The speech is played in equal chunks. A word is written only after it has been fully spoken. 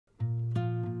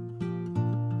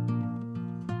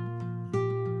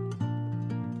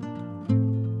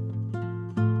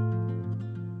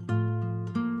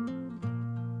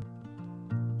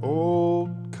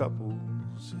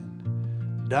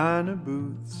diner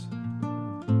booths,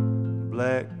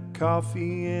 black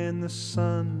coffee and the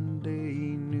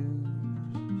Sunday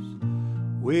news.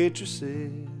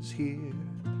 Waitresses here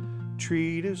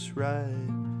treat us right,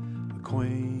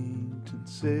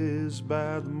 acquaintances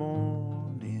by the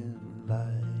morning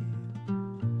light.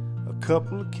 A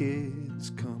couple of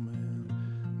kids coming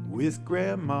with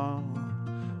grandma,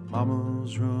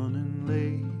 mama's running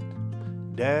late,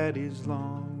 daddy's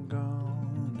long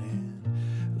gone, and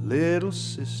little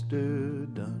sister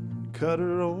done cut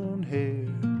her own hair.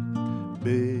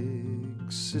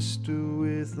 Big sister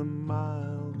with a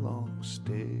mile-long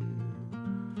stare.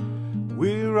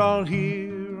 We're all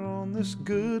here on this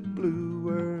good blue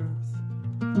earth,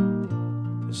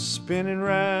 spinning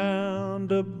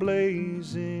round a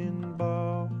blazing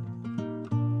ball.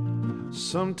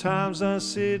 Sometimes I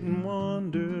sit and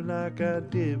wonder, like I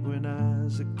did when I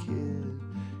was a kid,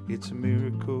 it's a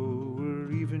miracle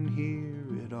we're even here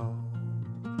at all.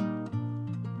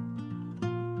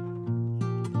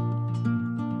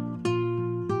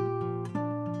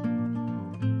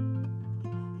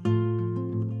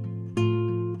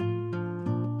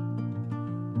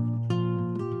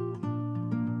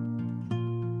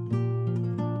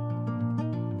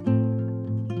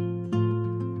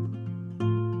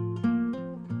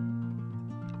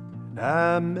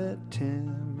 I met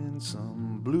Tim in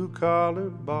some blue-collar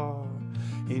bar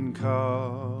in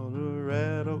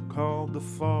Colorado called the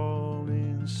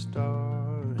Falling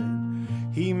Star, and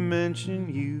he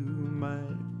mentioned you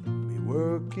might be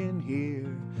working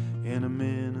here in a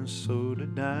Minnesota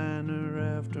diner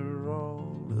after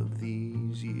all of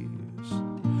these years.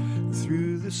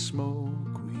 Through the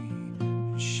smoke we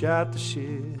shot the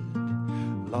shit,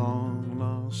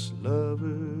 long-lost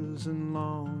lovers and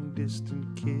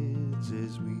long-distant kids.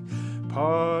 As we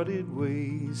parted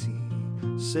ways, he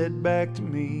said back to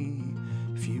me,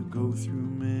 if you go through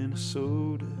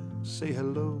Minnesota, say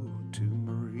hello to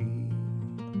Marie.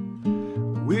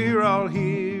 We're all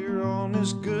here on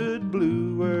this good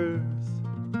blue earth,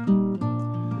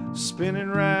 spinning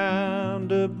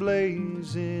round a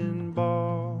blazing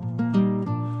ball.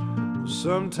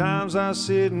 Sometimes I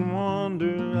sit and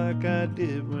wonder, like I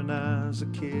did when I was a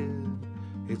kid,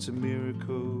 it's a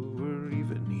miracle we're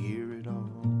even here at all.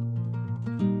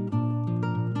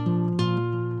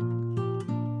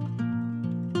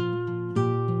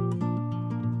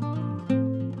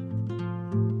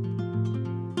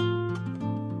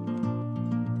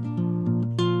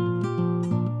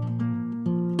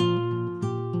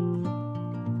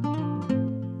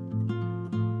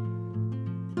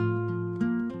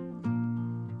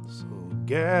 So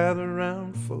gather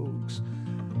round, folks,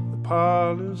 the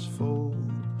parlor's full.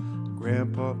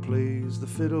 Grandpa plays the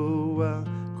fiddle while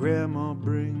Grandma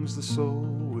brings the soul.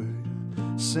 We're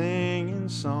singing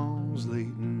songs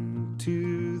late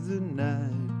into the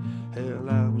night. Hell,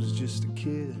 I was just a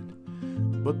kid,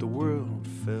 but the world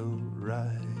felt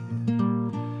right.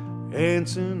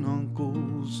 Aunts and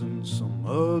uncles and some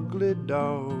ugly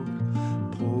dog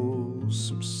pull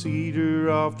some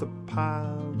cedar off the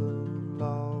pile of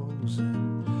logs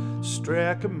and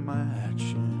strike a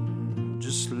match and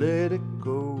just let it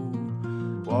go.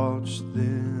 Watch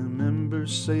them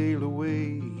embers sail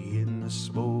away in the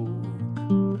smoke.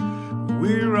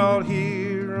 We're all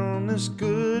here on this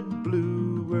good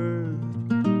blue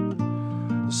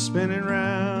earth, spinning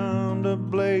round a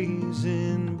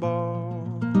blazing ball.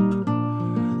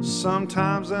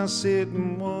 Sometimes I sit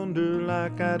and wonder,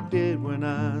 like I did when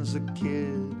I was a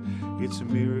kid, it's a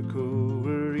miracle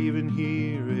we're even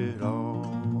here at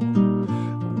all.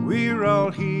 We're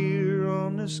all here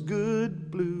on this good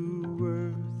blue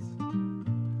earth,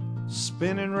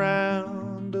 spinning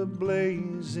round a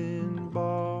blazing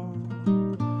ball.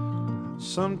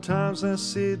 Sometimes I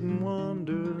sit and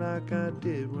wonder, like I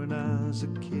did when I was a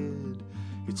kid,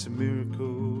 it's a miracle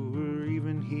we're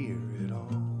even here at all.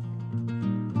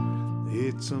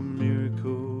 It's a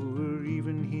miracle we're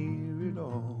even here at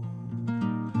all.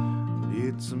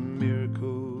 It's a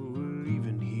miracle